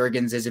where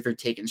Jurgens is if you're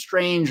taking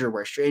Strange, or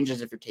where Strange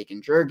is if you're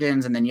taking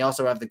Jurgens. And then you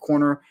also have the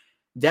corner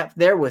depth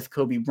there with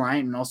Kobe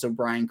Bryant and also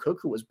Brian Cook,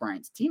 who was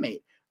Bryant's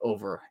teammate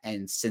over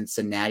in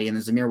Cincinnati. And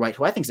there's Zamir White,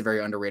 who I think is a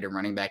very underrated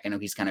running back. I know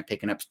he's kind of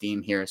picking up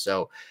steam here.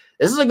 So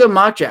this is a good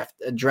mock draft,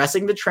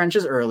 addressing the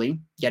trenches early,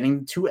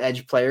 getting two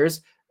edge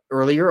players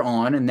earlier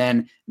on. And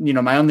then,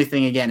 my only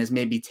thing again is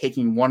maybe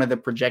taking one of the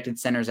projected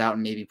centers out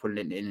and maybe put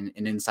it in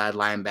an inside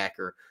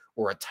linebacker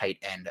or a tight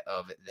end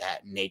of that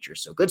nature.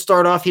 So good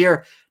start off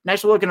here.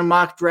 Next, we're looking at a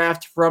mock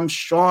draft from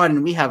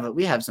Sean. We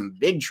have some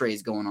big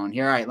trades going on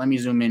here. All right, let me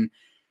zoom in.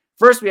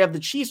 First, we have the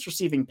Chiefs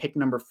receiving pick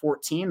number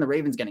 14. The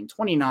Ravens getting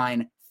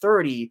 29,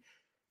 30,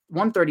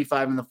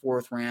 135 in the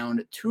fourth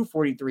round,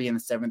 243 in the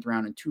seventh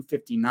round, and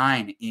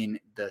 259 in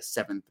the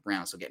seventh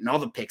round. So getting all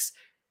the picks.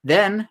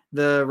 Then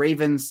the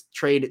Ravens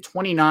trade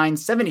 29,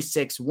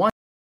 76,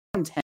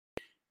 110,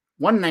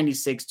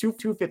 196,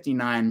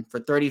 259 for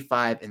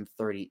 35 and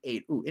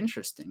 38. Ooh,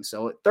 interesting.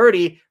 So at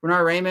 30,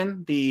 Bernard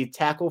Raymond, the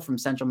tackle from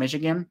Central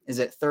Michigan, is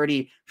at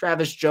 30.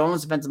 Travis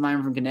Jones, defensive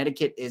lineman from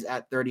Connecticut, is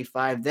at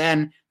 35.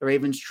 Then the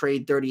Ravens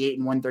trade 38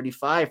 and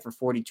 135 for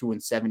 42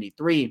 and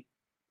 73.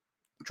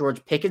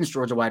 George Pickens,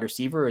 Georgia wide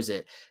receiver, is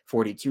at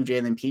 42.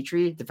 Jalen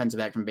Petrie, defensive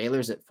back from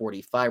Baylor, is at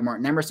 45.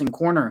 Martin Emerson,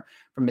 corner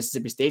from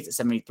Mississippi State, at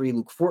 73.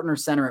 Luke Fortner,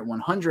 center, at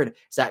 100.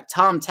 Zach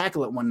Tom,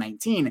 tackle, at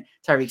 119.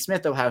 Tyreek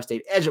Smith, Ohio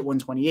State edge, at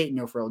 128.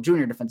 Neil Farrell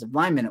Jr., defensive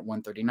lineman, at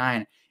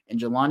 139. And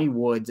Jelani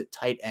Woods,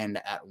 tight end,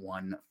 at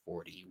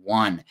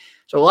 141.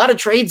 So a lot of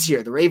trades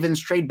here. The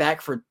Ravens trade back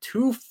for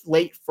two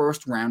late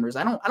first rounders.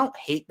 I don't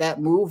hate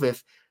that move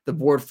if the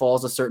board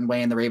falls a certain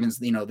way and the Ravens,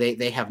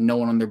 they have no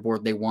one on their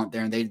board they want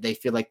there and they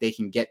feel like they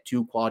can get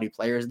two quality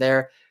players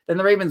there. Then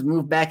the Ravens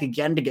move back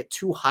again to get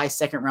two high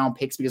second round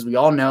picks because we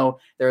all know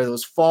there are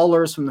those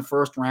fallers from the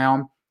first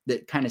round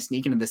that kind of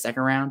sneak into the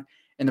second round.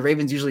 And the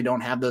Ravens usually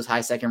don't have those high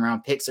second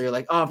round picks. So you're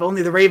like, oh, if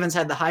only the Ravens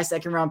had the high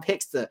second round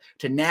picks to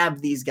nab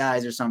these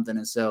guys or something.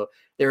 And so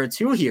there are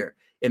two here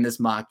in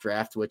this mock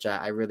draft, which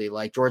I really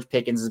like. George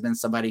Pickens has been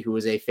somebody who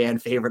is a fan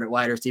favorite at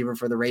wide receiver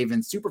for the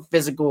Ravens. Super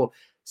physical.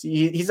 So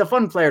he's a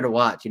fun player to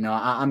watch.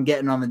 I'm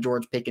getting on the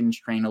George Pickens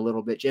train a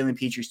little bit. Jalen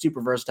Petrie,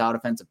 super versatile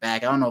defensive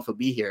back. I don't know if he'll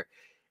be here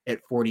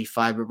at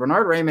 45, but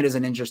Bernard Raymond is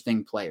an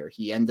interesting player.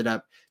 He ended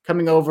up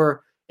coming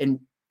over and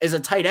is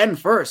a tight end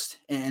first,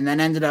 and then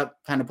ended up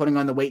kind of putting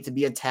on the weight to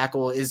be a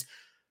tackle. Is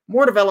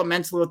more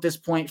developmental at this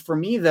point. For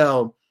me,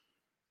 though,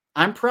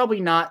 I'm probably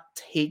not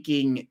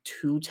taking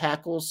two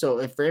tackles. So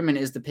if Raymond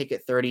is the pick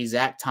at 30,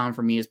 Zach Tom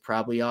for me is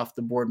probably off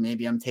the board.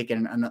 Maybe I'm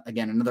taking,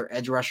 another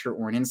edge rusher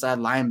or an inside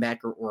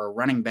linebacker or a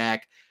running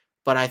back.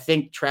 But I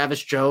think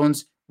Travis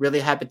Jones,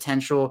 really high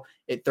potential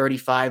at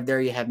 35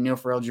 there. You have Neil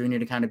Farrell Jr.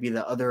 to kind of be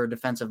the other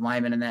defensive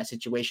lineman in that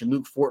situation.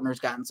 Luke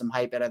Fortner's gotten some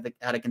hype out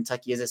of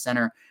Kentucky as a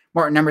center.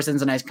 Martin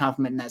Emerson's a nice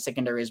compliment in that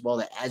secondary as well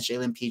that adds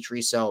Jalen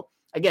Petrie. So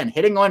again,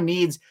 hitting on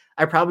needs.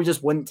 I probably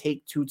just wouldn't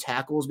take two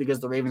tackles because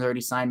the Ravens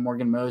already signed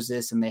Morgan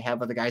Moses and they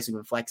have other guys who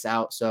can flex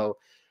out. So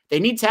they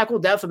need tackle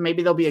depth, and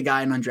maybe there'll be a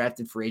guy in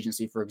undrafted free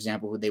agency, for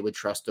example, who they would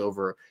trust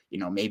over,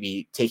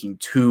 maybe taking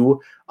two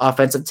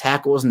offensive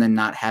tackles and then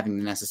not having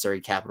the necessary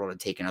capital to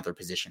take another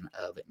position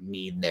of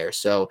need there.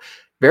 So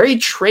Very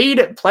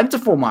trade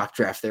plentiful mock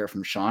draft there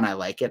from Sean. I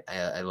like it.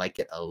 I like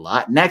it a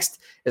lot. Next,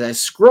 as I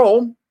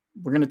scroll,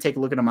 we're going to take a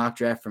look at a mock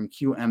draft from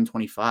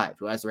QM25,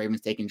 who has the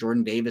Ravens taking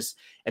Jordan Davis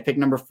at pick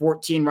number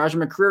 14, Roger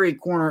McCreary,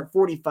 corner at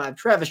 45,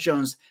 Travis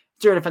Jones,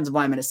 interior defensive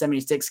lineman at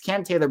 76,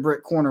 Cam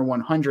Taylor-Britt, corner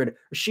 100,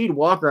 Rasheed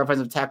Walker,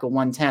 offensive tackle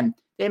 110,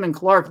 Damon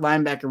Clark,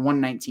 linebacker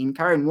 119,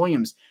 Kyron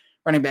Williams,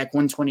 running back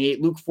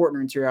 128, Luke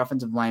Fortner, interior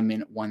offensive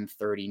lineman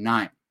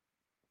 139.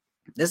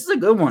 This is a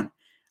good one.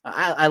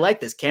 I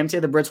like this. Cam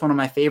Taylor-Britt's one of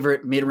my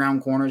favorite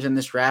mid-round corners in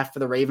this draft for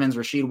the Ravens.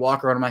 Rasheed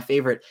Walker, one of my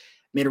favorite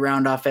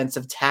mid-round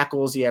offensive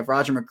tackles. You have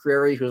Roger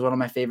McCreary, who's one of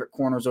my favorite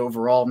corners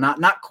overall.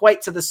 Not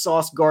quite to the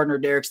Sauce Gardner,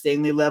 Derek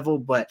Stingley level,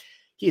 but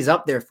he's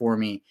up there for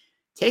me.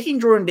 Taking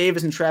Jordan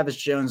Davis and Travis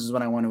Jones is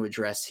what I want to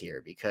address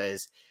here,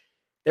 because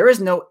there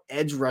is no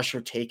edge rusher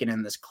taken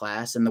in this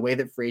class, and the way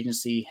that free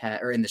agency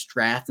or in this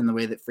draft and the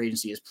way that free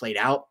agency is played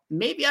out,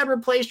 maybe I'd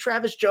replace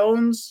Travis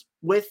Jones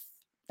with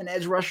an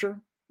edge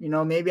rusher.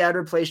 Maybe I'd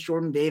replace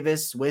Jordan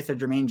Davis with a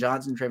Jermaine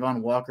Johnson,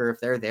 Trayvon Walker if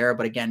they're there.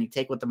 But again, you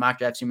take what the mock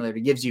draft simulator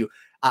gives you.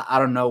 I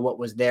don't know what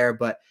was there,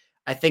 but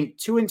I think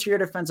 2 interior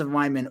defensive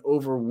linemen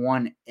over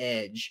 1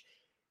 edge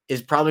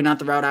is probably not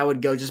the route I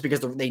would go, just because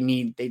they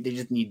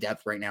just need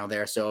depth right now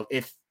there. So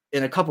if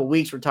in a couple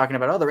weeks we're talking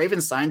about, the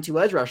Ravens signed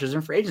 2 edge rushers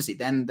in free agency,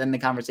 then the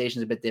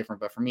conversation is a bit different.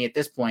 But for me at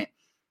this point,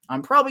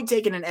 I'm probably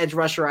taking an edge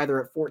rusher either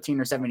at 14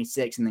 or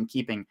 76 and then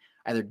keeping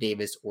either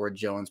Davis or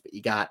Jones. But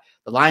you got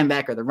the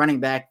linebacker, the running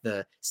back,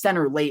 the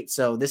center late.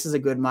 So this is a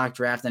good mock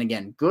draft. And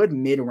again, good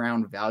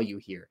mid-round value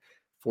here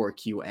for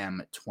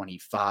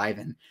QM25.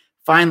 And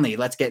finally,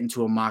 let's get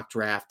into a mock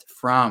draft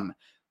from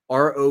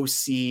ROC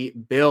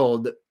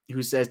Build,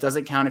 who says,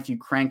 doesn't count if you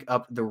crank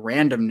up the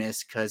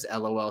randomness, because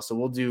LOL. So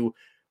we'll do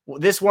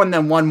this one,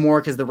 then one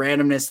more, because the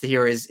randomness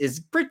here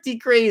is pretty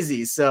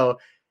crazy. So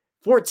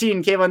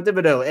 14, Kayvon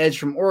Thibodeaux, edge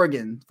from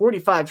Oregon.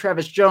 45,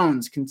 Travis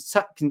Jones,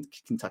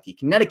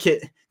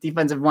 Connecticut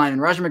defensive lineman.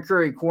 Roger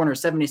McCreary, corner,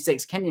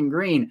 76. Kenyon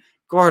Green,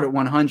 guard at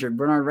 100.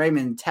 Bernard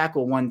Raymond,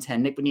 tackle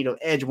 110. Nick Bonito,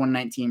 edge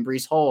 119.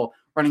 Breece Hall,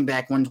 running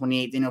back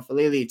 128. Daniel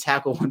Falele,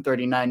 tackle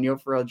 139. Neil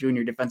Farrell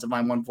Jr., defensive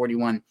line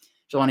 141.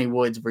 Jelani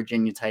Woods,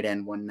 Virginia tight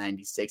end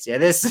 196. Yeah,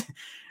 this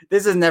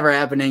is never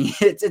happening.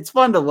 It's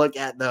fun to look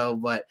at though,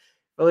 but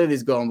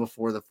Falele's going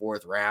before the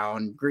 4th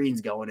round.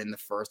 Green's going in the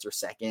 1st or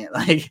 2nd.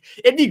 Like,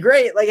 it'd be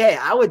great. Like, hey,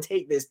 I would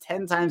take this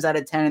 10 times out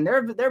of 10. And there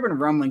have been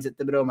rumblings that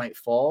Thibodeaux might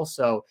fall,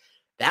 so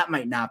that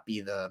might not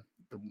be the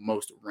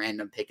most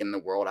random pick in the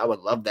world. I would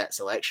love that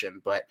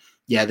selection, but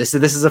yeah, this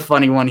is a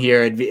funny one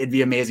here. It'd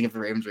be amazing if the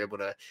Ravens were able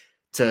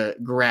to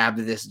grab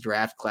this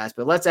draft class.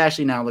 But let's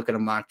actually now look at a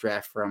mock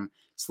draft from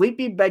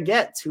Sleepy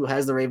Baguette, who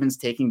has the Ravens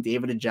taking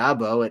David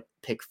Ojabo at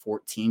pick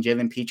 14,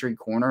 Jalen Petrie,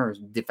 corner,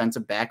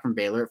 defensive back from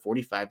Baylor at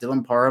 45,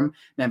 Dylan Parham,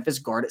 Memphis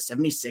guard at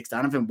 76,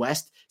 Donovan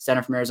West,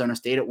 center from Arizona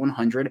State at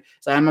 100,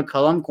 Zion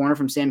McCullum, corner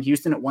from Sam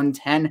Houston at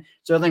 110,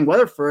 Sterling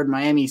Weatherford,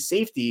 Miami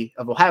safety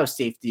of Ohio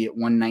Safety at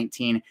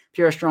 119,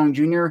 Pierre Strong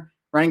Jr.,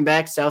 running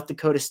back, South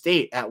Dakota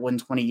State at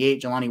 128,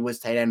 Jelani Woods,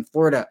 tight end,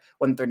 Florida,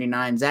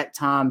 139, Zach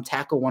Tom,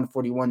 tackle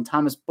 141,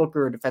 Thomas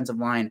Booker, defensive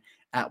line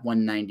at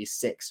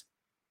 196.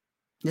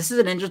 This is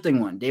an interesting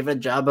one.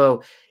 David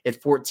Ojabo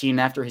at 14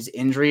 after his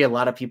injury. A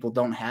lot of people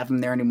don't have him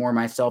there anymore,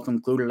 myself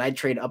included. I'd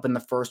trade up in the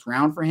 1st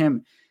round for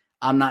him.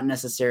 I'm not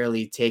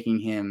necessarily taking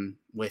him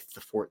with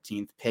the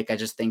 14th pick. I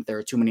just think there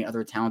are too many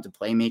other talented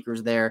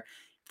playmakers there.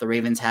 If the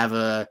Ravens have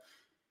a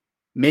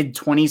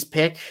mid-20s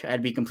pick,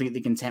 I'd be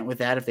completely content with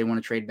that if they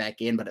want to trade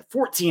back in. But at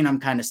 14, I'm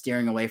kind of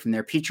steering away from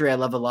there. Petrie, I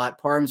love a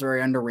lot. Parham's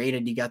very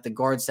underrated. You got the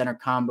guard-center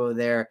combo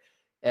there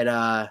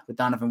with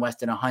Donovan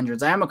West at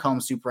 100s. Zion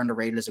McCollum super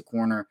underrated as a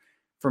corner.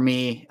 For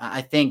me,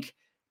 I think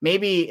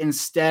maybe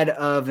instead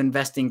of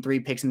investing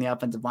 3 picks in the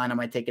offensive line, I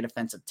might take a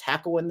defensive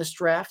tackle in this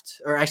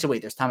draft. Or actually,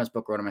 wait, there's Thomas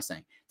Booker. What am I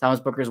saying? Thomas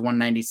Booker is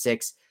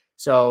 196.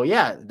 So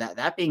yeah,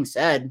 that being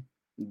said,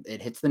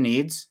 it hits the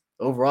needs.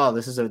 Overall,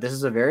 this is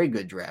a very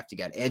good draft. You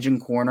got edge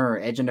and corner or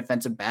edge and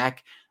defensive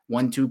back,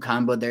 1-2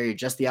 combo there. You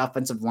adjust the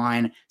offensive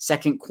line.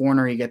 2nd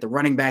corner, you get the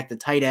running back, the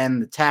tight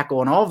end, the tackle,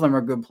 and all of them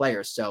are good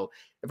players. So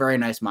a very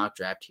nice mock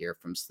draft here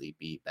from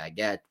Sleepy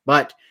Baguette.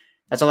 But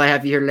that's all I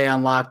have here today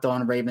on Locked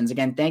On Ravens.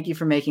 Again, thank you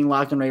for making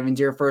Locked On Ravens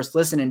your first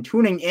listen and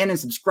tuning in and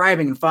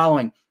subscribing and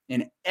following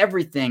and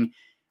everything.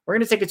 We're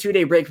going to take a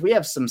 2-day break. We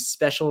have some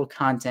special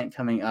content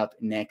coming up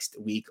next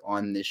week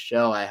on this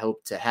show. I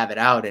hope to have it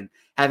out and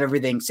have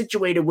everything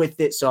situated with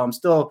it. So I'm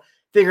still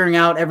figuring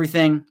out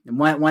everything and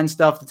when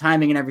stuff, the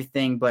timing and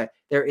everything, but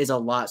there is a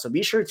lot. So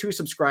be sure to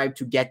subscribe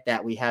to get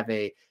that. We have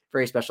a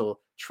very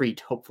special treat,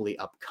 hopefully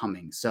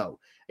upcoming. So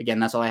again,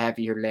 that's all I have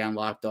for you here today on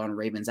Locked On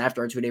Ravens.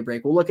 After our 2-day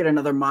break, we'll look at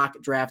another mock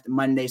draft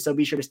Monday. So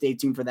be sure to stay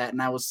tuned for that,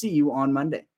 and I will see you on Monday.